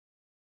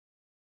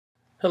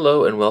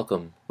Hello and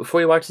welcome. Before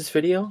you watch this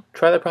video,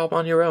 try the problem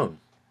on your own.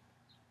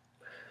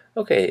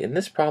 Okay, in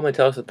this problem it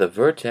tells us that the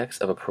vertex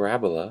of a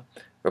parabola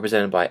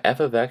represented by f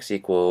of x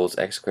equals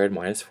x squared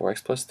minus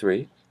 4x plus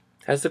 3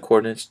 has the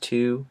coordinates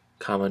 2,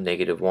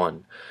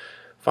 -1.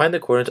 Find the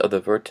coordinates of the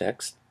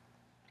vertex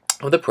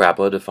of the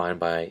parabola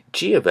defined by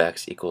g of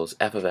x equals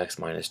f of x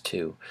minus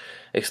 2.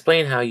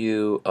 Explain how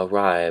you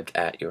arrived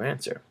at your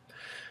answer.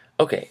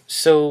 Okay,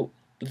 so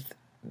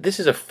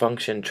this is a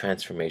function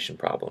transformation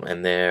problem,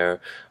 and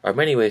there are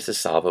many ways to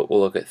solve it.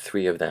 We'll look at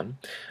 3 of them.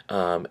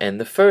 And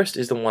the first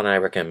is the one I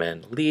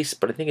recommend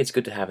least, but I think it's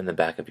good to have in the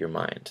back of your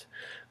mind.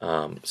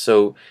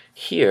 So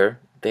here,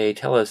 they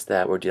tell us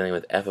that we're dealing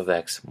with f of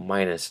x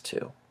minus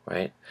 2,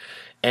 right?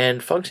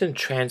 And function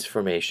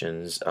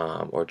transformations,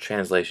 or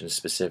translations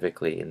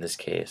specifically in this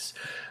case,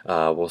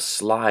 will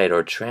slide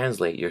or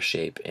translate your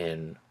shape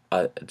in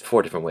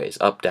 4 different ways: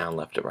 up, down,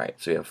 left, to right.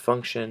 So you have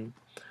function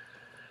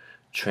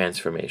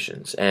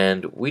transformations,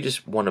 and we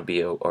just want to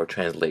be, or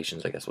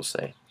translations, I guess we'll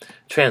say.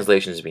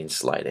 Translations mean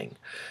sliding,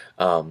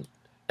 and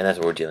that's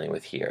what we're dealing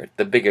with here.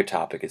 The bigger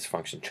topic is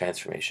function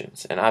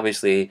transformations, and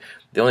obviously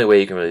the only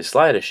way you can really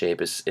slide a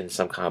shape is in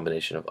some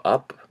combination of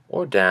up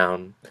or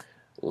down,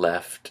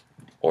 left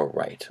or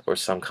right, or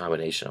some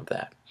combination of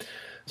that.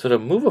 So to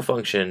move a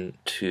function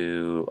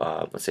to,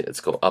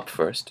 let's go up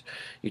first,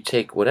 you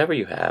take whatever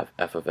you have,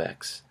 f of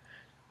x,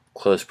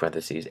 close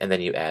parentheses, and then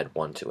you add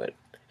 1 to it.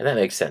 And that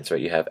makes sense,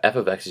 right? You have f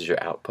of x is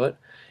your output.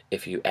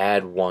 If you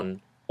add 1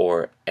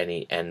 or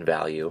any n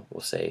value, we'll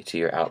say, to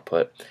your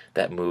output,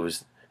 that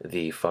moves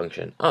the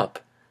function up,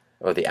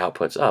 or the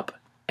outputs up,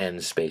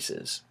 n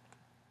spaces.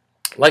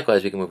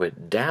 Likewise, we can move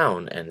it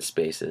down n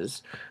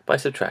spaces by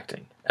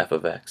subtracting f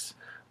of x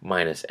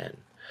minus n.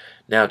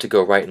 Now, to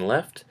go right and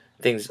left,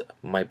 things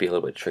might be a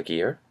little bit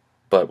trickier,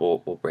 but we'll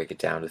break it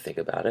down to think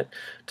about it.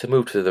 To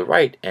move to the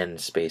right n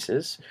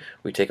spaces,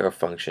 we take our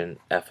function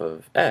f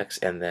of x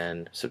and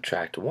then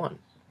subtract 1,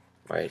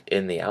 right,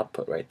 in the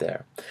output right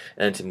there.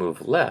 And to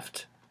move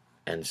left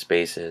n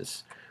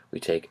spaces, we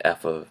take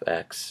f of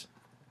x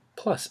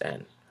plus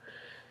n.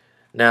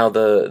 Now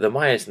the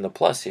minus and the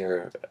plus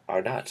here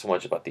are not so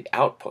much about the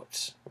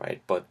outputs,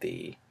 right, but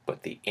the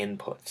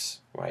inputs,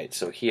 right?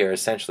 So here,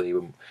 essentially,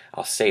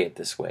 I'll say it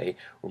this way: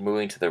 we're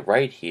moving to the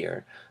right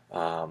here.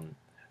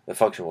 The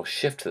function will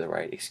shift to the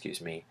right,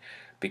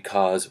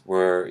 because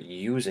we're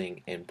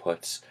using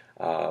inputs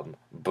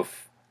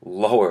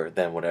lower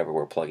than whatever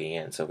we're plugging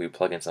in. So if we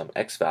plug in some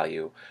x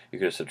value, you're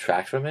going to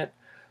subtract from it.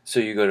 So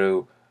you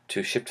go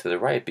to shift to the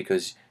right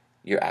because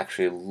you're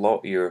actually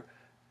you're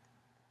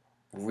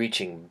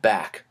reaching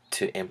back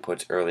to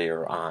inputs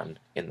earlier on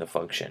in the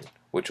function,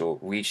 which will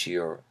reach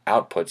your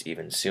outputs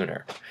even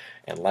sooner.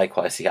 And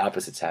likewise, the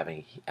opposite's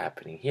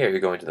happening here. You're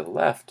going to the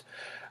left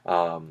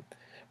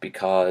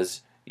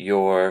because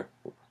you're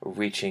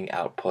reaching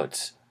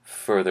outputs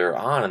further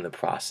on in the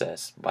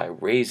process by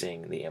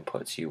raising the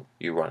inputs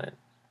you run in.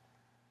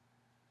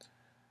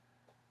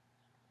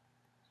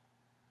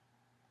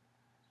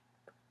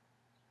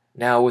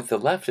 Now with the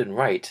left and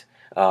right,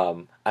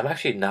 I'm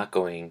actually not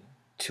going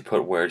to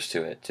put words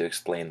to it to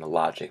explain the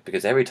logic,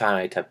 because every time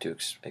I attempt to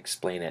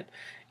explain it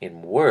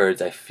in words,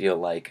 I feel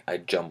like I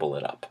jumble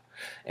it up.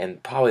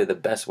 And probably the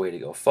best way to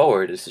go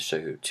forward is to show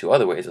you 2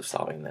 other ways of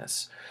solving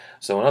this.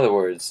 So in other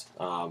words,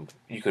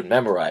 you could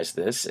memorize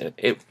this.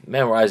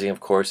 Memorizing, of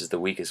course, is the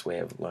weakest way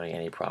of learning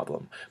any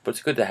problem. But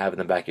it's good to have in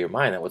the back of your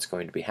mind that what's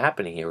going to be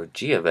happening here with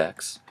g of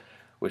x,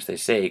 which they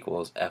say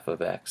equals f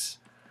of x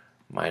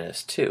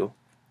minus 2,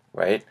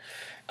 right?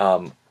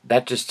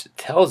 That just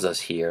tells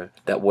us here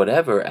that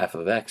whatever f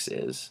of x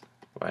is,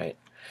 right,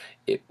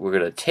 we're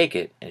going to take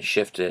it and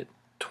shift it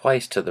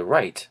twice to the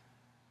right,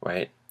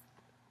 right?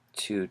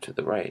 2 to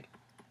the right.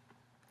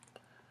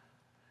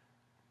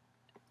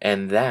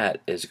 And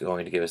that is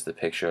going to give us the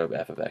picture of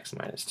f of x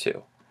minus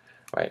 2,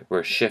 right?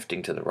 We're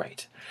shifting to the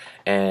right.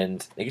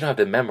 And you don't have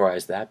to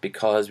memorize that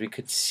because we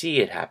could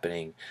see it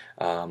happening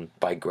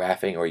by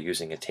graphing or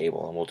using a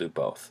table, and we'll do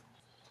both.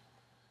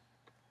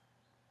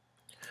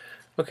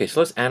 Okay,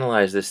 so let's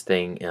analyze this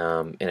thing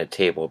in a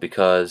table,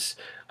 because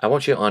I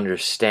want you to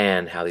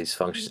understand how these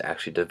functions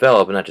actually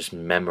develop and not just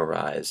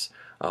memorize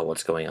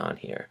what's going on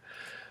here.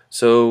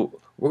 So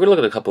we're going to look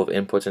at a couple of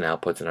inputs and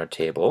outputs in our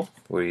table.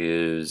 We'll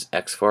use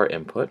x for our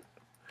input,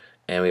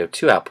 and we have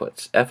 2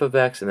 outputs, f of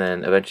x, and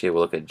then eventually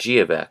we'll look at g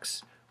of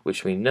x,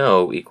 which we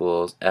know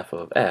equals f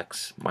of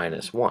x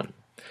minus 1.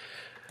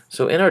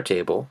 So in our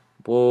table,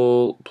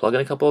 we'll plug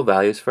in a couple of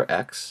values for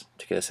x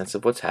to get a sense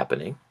of what's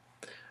happening.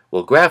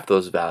 We'll graph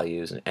those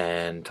values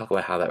and talk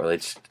about how that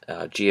relates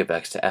g of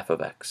x to f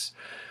of x.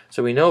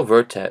 So we know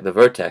the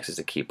vertex is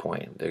a key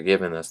point. They're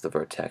giving us the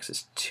vertex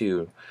is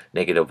 2,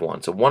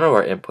 -1. So one of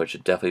our inputs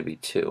should definitely be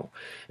 2.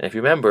 And if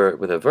you remember,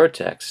 with a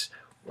vertex,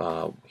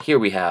 here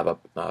we have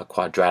a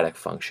quadratic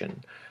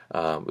function,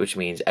 which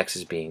means x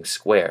is being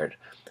squared.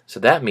 So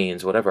that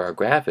means whatever our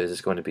graph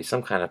is going to be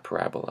some kind of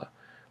parabola.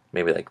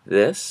 Maybe like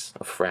this,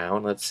 a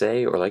frown, let's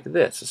say, or like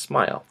this, a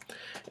smile.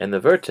 And the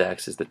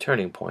vertex is the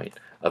turning point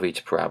of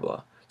each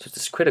parabola. So it's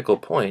this critical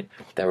point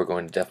that we're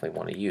going to definitely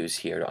want to use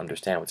here to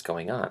understand what's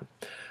going on.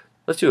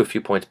 Let's do a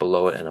few points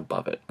below it and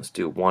above it. Let's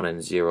do 1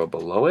 and 0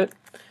 below it,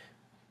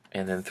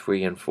 and then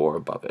 3 and 4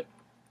 above it.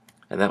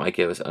 And that might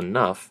give us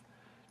enough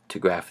to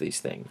graph these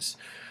things.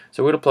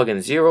 So we're going to plug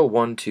in 0,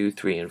 1, 2,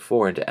 3, and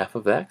 4 into f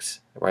of x,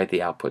 write the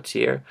outputs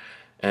here,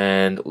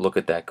 and look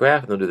at that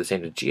graph, and we'll do the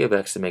same to g of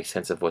x to make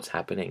sense of what's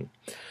happening.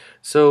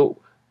 So,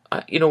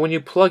 when you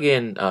plug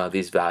in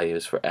these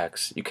values for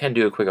x, you can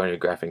do it quick on your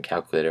graphing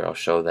calculator. I'll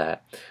show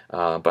that.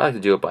 But I like to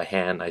do it by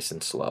hand, nice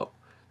and slow.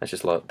 That's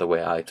just the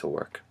way I like to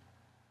work.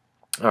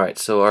 Alright,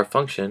 so our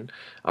function,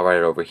 I'll write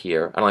it over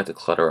here. I don't like to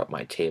clutter up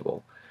my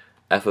table.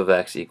 F of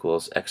x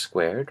equals x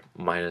squared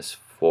minus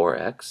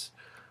 4x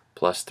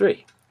plus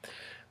 3.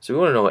 So we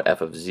want to know what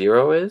f of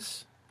 0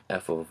 is,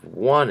 f of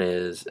 1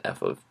 is,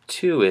 f of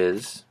 2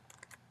 is,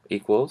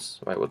 equals,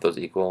 right, what those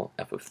equal,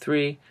 f of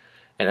 3,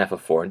 and f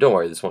of 4. And don't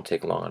worry, this won't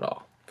take long at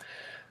all.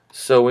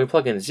 So when we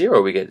plug in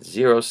 0, we get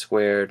 0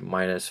 squared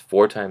minus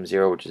 4 times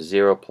 0, which is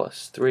 0,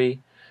 plus 3,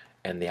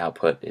 and the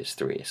output is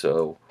 3.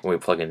 So when we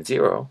plug in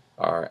 0,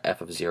 our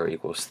f of 0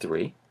 equals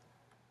 3.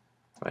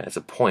 Right, that's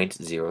a point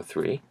 0,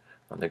 3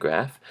 on the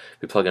graph.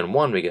 If we plug in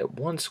 1, we get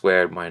 1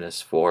 squared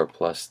minus 4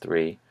 plus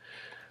 3.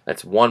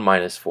 That's 1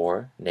 minus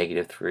 4,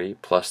 negative 3,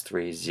 plus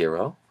 3,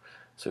 0.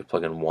 So we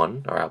plug in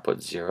 1, our output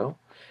is 0.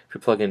 If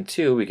we plug in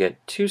 2, we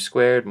get 2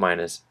 squared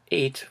minus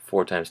 8,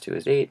 4 times 2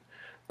 is 8,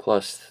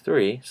 plus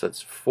 3, so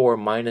that's 4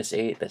 minus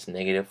 8, that's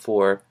negative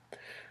 4,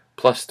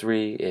 plus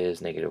 3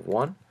 is negative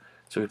 1.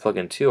 So we plug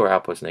in 2, our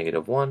output is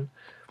negative 1.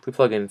 If we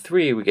plug in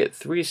 3, we get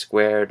 3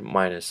 squared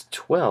minus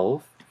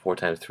 12, 4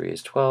 times 3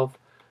 is 12,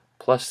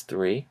 plus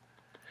 3.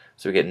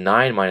 So we get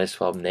 9 minus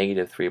 12,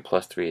 negative 3,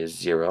 plus 3 is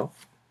 0.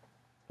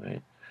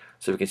 Right?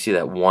 So we can see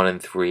that 1 and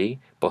 3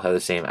 both have the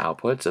same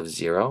outputs of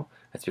 0.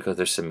 That's because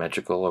they're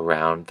symmetrical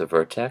around the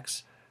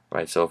vertex.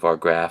 Right? So if our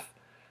graph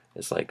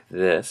is like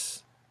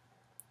this,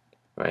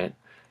 right?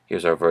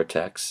 Here's our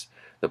vertex.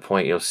 The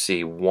point you'll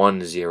see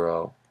 1,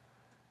 0,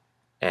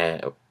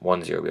 and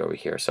 1, 0 will be over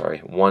here, sorry.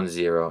 1,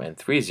 0, and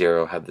 3,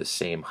 0 have the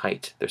same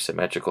height. They're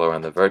symmetrical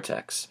around the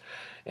vertex.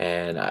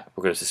 And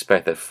we're going to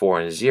suspect that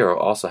 4 and 0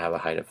 also have a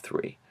height of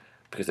 3,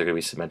 because they're going to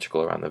be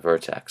symmetrical around the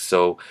vertex.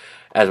 So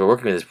as we're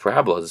working with these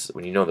parabolas,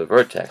 when you know the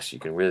vertex, you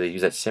can really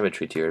use that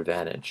symmetry to your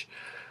advantage.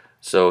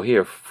 So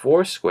here,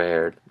 4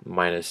 squared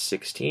minus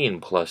 16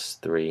 plus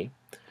 3,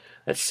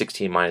 that's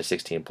 16 minus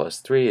 16 plus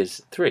 3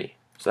 is 3.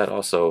 So that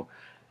also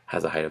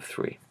has a height of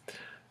 3.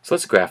 So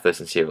let's graph this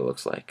and see what it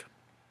looks like.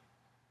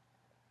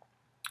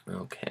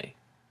 Okay.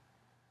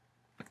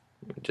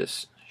 Let me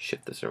just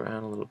shift this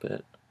around a little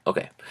bit.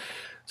 Okay.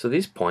 So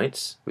these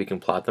points, we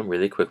can plot them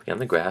really quickly on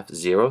the graph.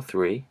 0,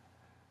 3.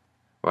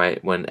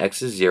 Right? When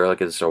x is 0,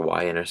 like it's our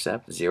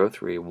y-intercept. 0,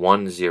 3.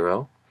 1,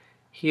 0.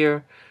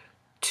 Here,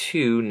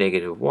 2,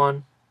 negative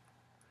 1.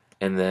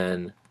 And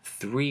then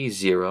 3,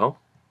 0.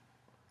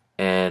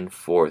 And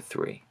 4,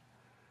 3.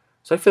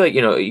 So I feel like,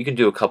 you can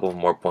do a couple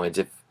more points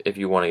if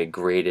you want to get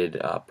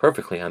graded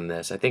perfectly on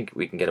this. I think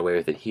we can get away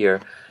with it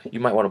here. You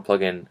might want to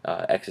plug in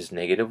x is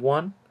negative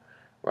 1,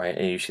 right?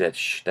 And you see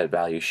that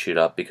value shoot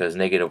up because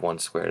negative 1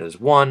 squared is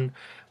 1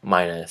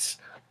 minus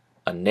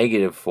a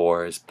negative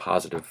 4 is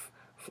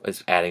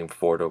adding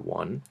 4 to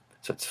 1.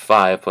 So it's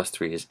 5 plus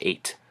 3 is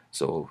 8.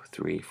 So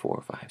 3,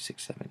 4, 5,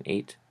 6, 7,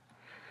 8.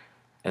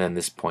 And then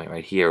this point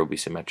right here will be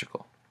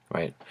symmetrical,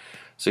 right?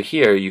 So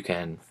here you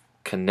can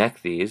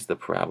connect these. The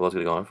parabola is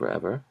going to go on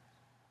forever.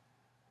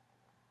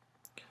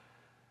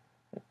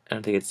 And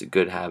I think it's a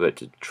good habit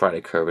to try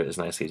to curve it as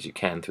nicely as you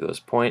can through those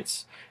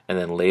points, and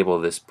then label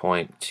this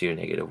point to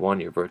negative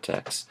 1, your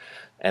vertex,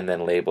 and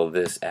then label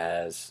this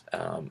as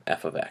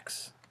f of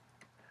x.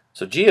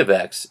 So g of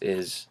x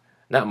is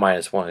not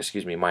minus 1,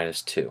 excuse me,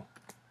 minus 2.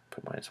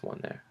 Put minus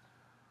 1 there.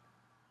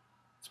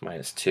 It's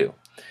minus 2.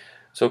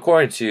 So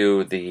according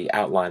to the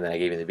outline that I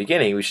gave you in the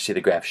beginning, we should see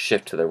the graph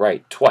shift to the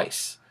right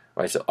twice.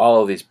 Right, so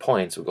all of these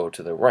points will go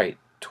to the right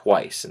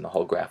twice, and the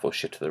whole graph will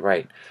shift to the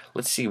right.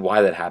 Let's see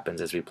why that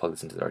happens as we plug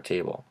this into our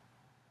table.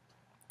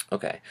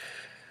 Okay,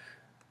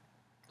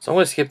 so I'm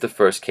going to skip the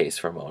first case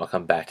for a moment. I'll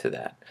come back to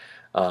that.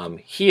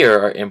 Here,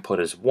 our input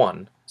is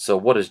 1. So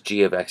what does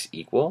g of x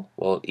equal?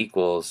 Well, it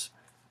equals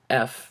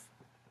f,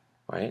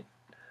 right,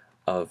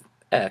 of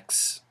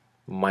x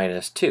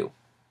minus 2,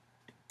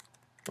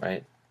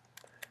 right?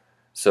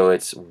 So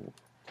it's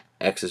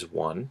x is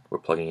 1. We're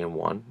plugging in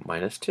 1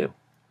 minus 2.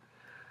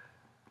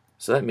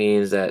 So that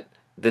means that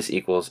this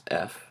equals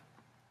f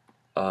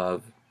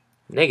of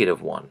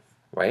negative 1,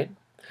 right?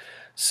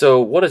 So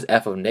what does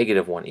f of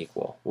negative 1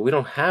 equal? Well, we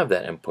don't have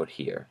that input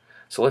here.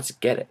 So let's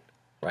get it,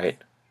 right?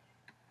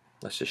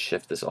 Let's just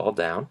shift this all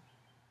down.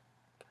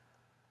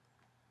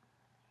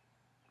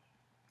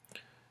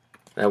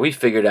 Now we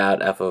figured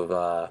out f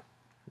of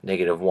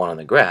negative 1 on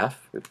the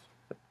graph, but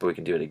we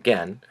can do it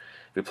again.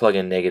 If we plug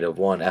in negative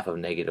 1, f of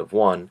negative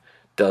 1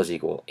 does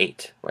equal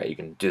 8, right? You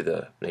can do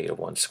the negative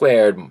 1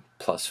 squared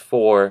plus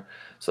 4,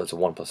 so it's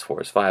 1 plus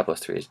 4 is 5, plus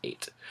 3 is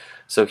 8.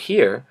 So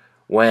here,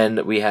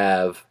 when we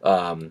have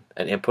an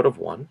input of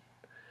 1,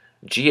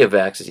 g of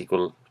x is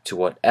equal to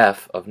what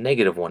f of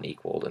 -1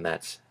 equaled, and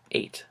that's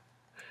 8.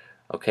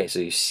 Okay, so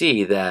you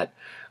see that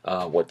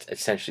what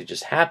essentially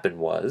just happened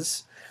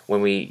was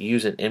when we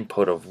use an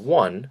input of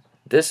 1,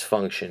 this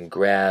function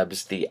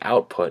grabs the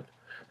output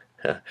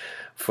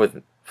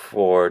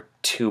for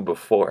 2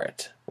 before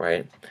it,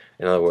 right?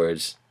 In other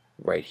words,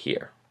 right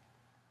here.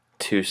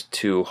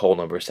 Two whole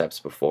number steps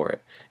before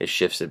it. It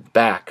shifts it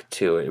back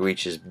to, it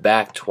reaches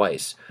back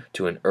twice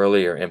to an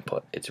earlier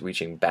input. It's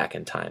reaching back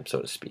in time,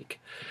 so to speak.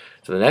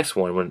 So the next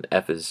one, when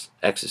x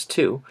is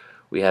 2,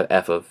 we have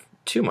f of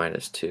 2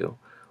 minus 2,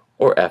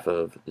 or f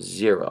of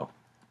 0.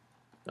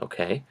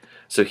 Okay?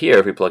 So here,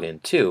 if we plug in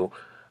 2,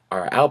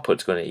 our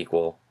output's going to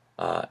equal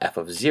f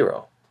of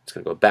 0. It's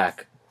going to go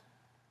back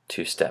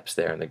 2 steps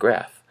there in the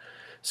graph.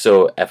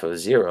 So f of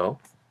 0,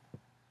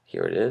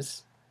 here it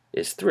is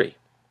 3.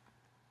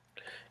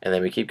 And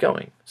then we keep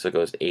going. So it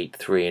goes 8,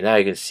 3. And now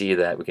you can see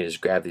that we can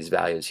just grab these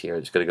values here.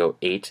 It's going to go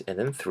 8, and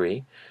then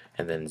 3,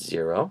 and then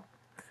 0,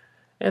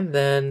 and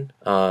then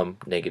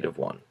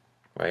 -1,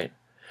 right?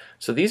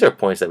 So these are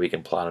points that we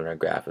can plot on our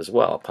graph as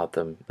well. I'll plot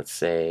them, let's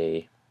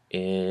say,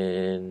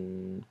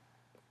 in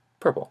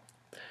purple.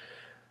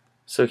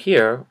 So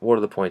here, what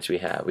are the points we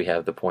have? We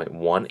have the point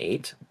 1,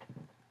 8.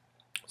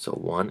 So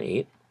 1,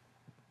 8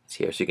 is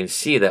here. So you can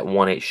see that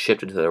 1, 8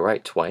 shifted to the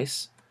right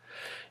twice.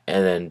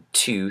 And then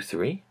 2,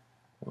 3.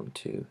 1,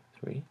 2,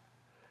 3.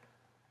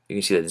 You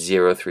can see that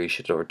 0, 3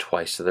 shifted over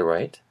twice to the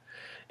right.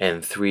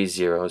 And 3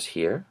 zeros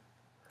here.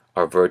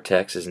 Our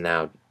vertex is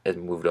now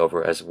moved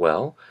over as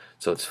well.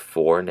 So it's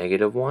 4,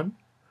 -1.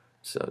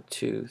 So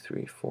 2,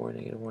 3, 4,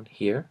 -1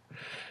 here.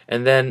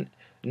 And then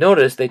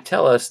notice they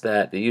tell us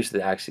that the use of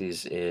the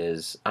axes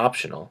is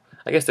optional.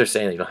 I guess they're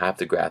saying that you don't have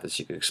to graph this.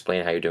 You can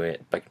explain how you're doing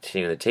it by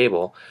continuing the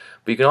table.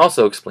 But you can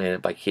also explain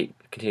it by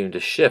continuing to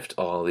shift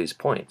all of these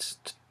points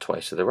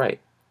twice to the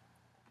right.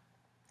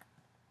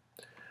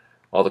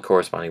 All the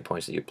corresponding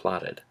points that you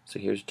plotted. So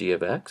here's g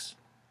of x.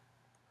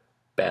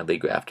 Badly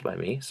graphed by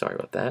me. Sorry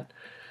about that.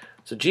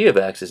 So g of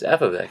x is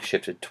f of x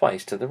shifted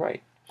twice to the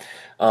right.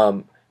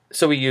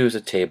 So we use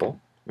a table,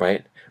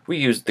 right? We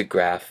use the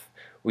graph.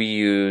 We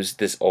use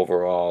this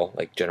overall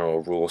like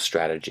general rule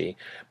strategy.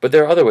 But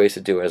there are other ways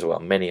to do it as well,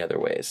 many other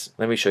ways.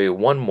 Let me show you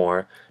one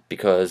more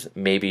because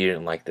maybe you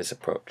didn't like this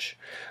approach.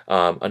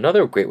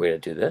 Another great way to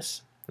do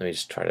this, let me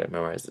just try to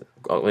memorize it.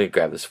 Let me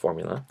grab this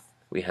formula.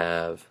 We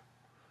have,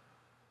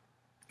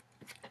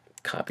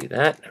 copy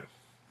that,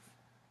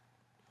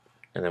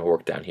 and then we'll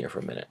work down here for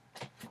a minute.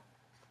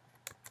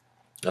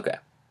 Okay,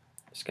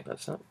 just get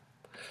this up.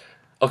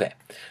 Okay,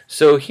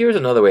 so here's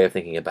another way of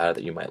thinking about it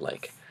that you might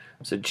like.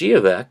 So g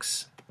of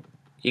x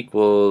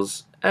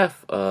equals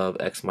f of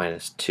x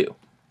minus 2.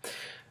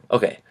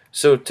 Okay,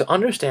 so to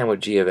understand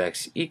what g of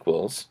x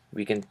equals,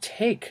 we can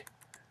take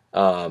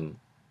f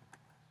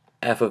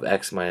of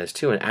x minus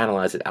 2 and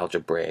analyze it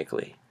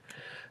algebraically.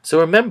 So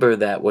remember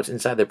that what's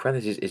inside the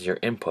parentheses is your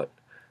input.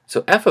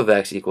 So f of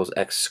x equals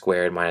x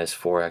squared minus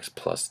 4x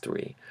plus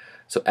 3.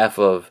 So f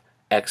of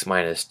x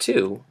minus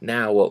 2,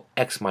 now, well,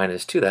 x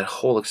minus 2, that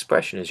whole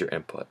expression is your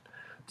input.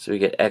 So we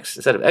get x,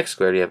 instead of x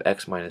squared, we have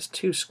x minus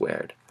 2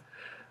 squared.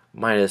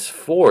 Minus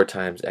 4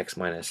 times x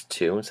minus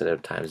 2, instead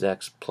of times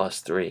x,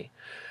 plus 3.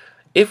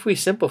 If we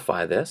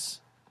simplify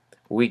this,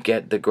 we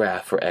get the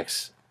graph for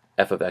f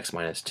of x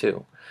minus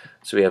 2.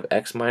 So we have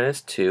x minus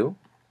 2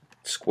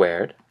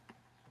 squared.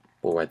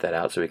 We'll write that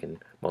out so we can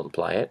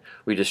multiply it.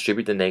 We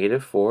distribute the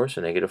 -4,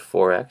 so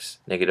 -4x.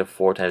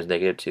 -4 times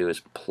 -2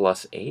 is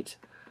plus 8.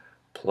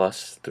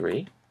 Plus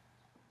 3.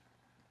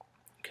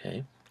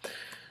 Okay.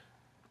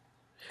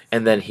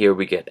 And then here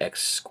we get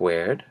x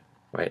squared,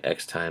 right?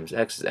 X times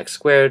x is x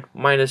squared,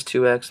 minus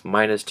 2x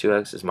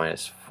is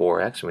minus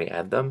 4x, and we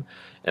add them,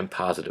 and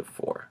positive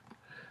 4.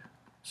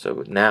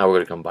 So now we're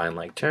going to combine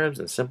like terms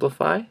and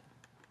simplify.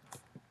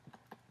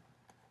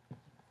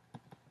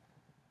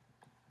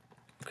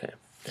 Okay.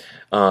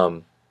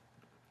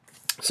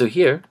 So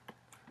here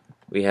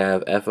we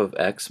have f of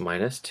x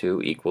minus 2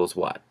 equals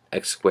what?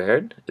 X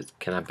squared, it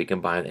cannot be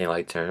combined in any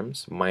like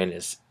terms,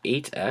 minus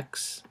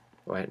 8x,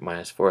 right,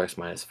 minus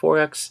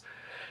 4x,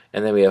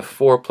 and then we have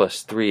 4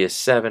 plus 3 is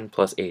 7,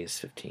 plus 8 is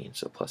 15,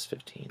 so plus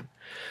 15.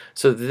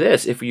 So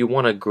this, if you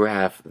want to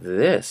graph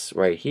this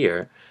right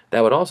here,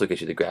 that would also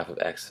get you the graph of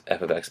f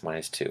of x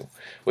minus 2.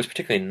 What's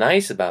particularly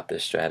nice about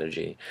this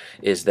strategy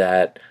is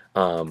that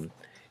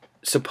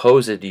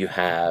suppose you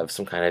have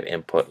some kind of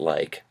input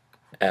like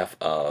f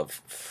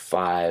of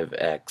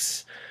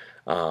 5x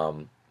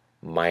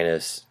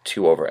minus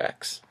 2 over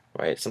x,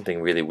 right?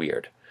 Something really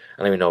weird.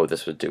 I don't even know what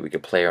this would do. We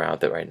could play around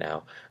with it right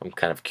now. I'm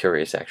kind of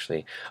curious,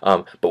 actually.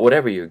 But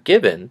whatever you're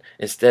given,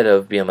 instead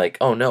of being like,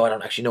 oh no, I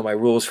don't actually know my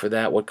rules for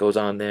that, what goes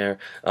on there,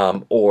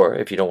 or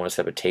if you don't want to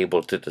set up a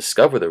table to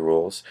discover the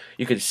rules,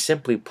 you could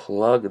simply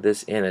plug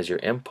this in as your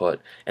input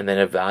and then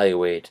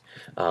evaluate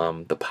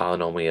the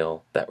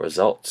polynomial that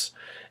results.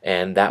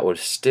 And that would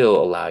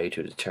still allow you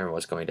to determine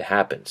what's going to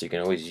happen. So you can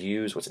always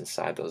use what's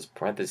inside those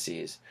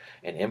parentheses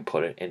and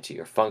input it into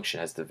your function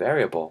as the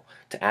variable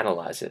to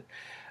analyze it.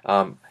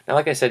 Now,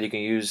 like I said, you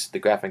can use the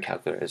graphing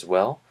calculator as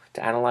well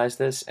to analyze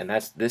this, and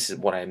this is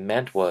what I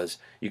meant was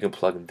you can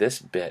plug this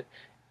bit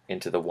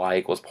into the y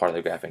equals part of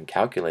the graphing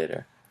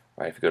calculator,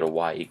 right? If you go to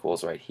y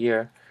equals right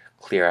here,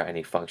 clear out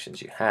any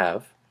functions you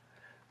have,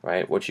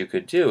 right? What you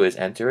could do is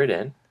enter it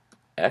in,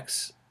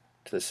 x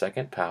to the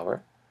second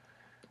power,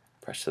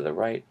 press to the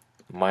right,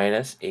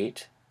 minus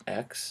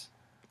 8x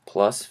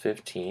plus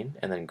 15,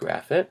 and then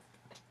graph it.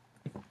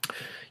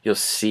 You'll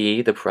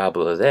see the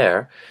parabola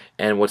there,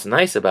 and what's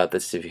nice about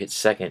this is if you hit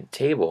second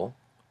table,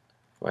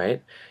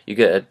 right, you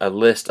get a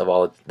list of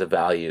all the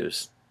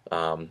values,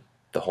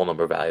 the whole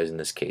number of values in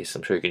this case.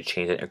 I'm sure you can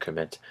change an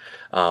increment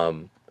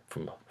from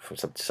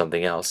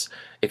something else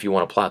if you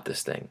want to plot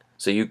this thing.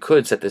 So you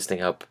could set this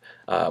thing up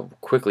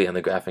quickly on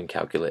the graphing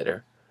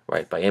calculator,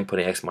 right, by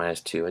inputting x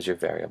minus 2 as your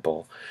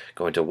variable,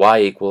 going to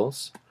y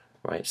equals,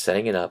 right,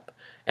 setting it up,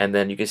 and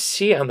then you can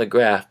see on the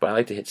graph, but I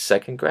like to hit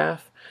second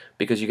graph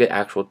because you get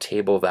actual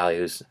table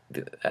values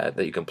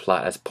that you can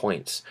plot as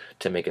points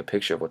to make a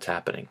picture of what's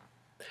happening.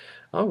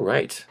 All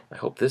right, I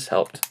hope this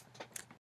helped.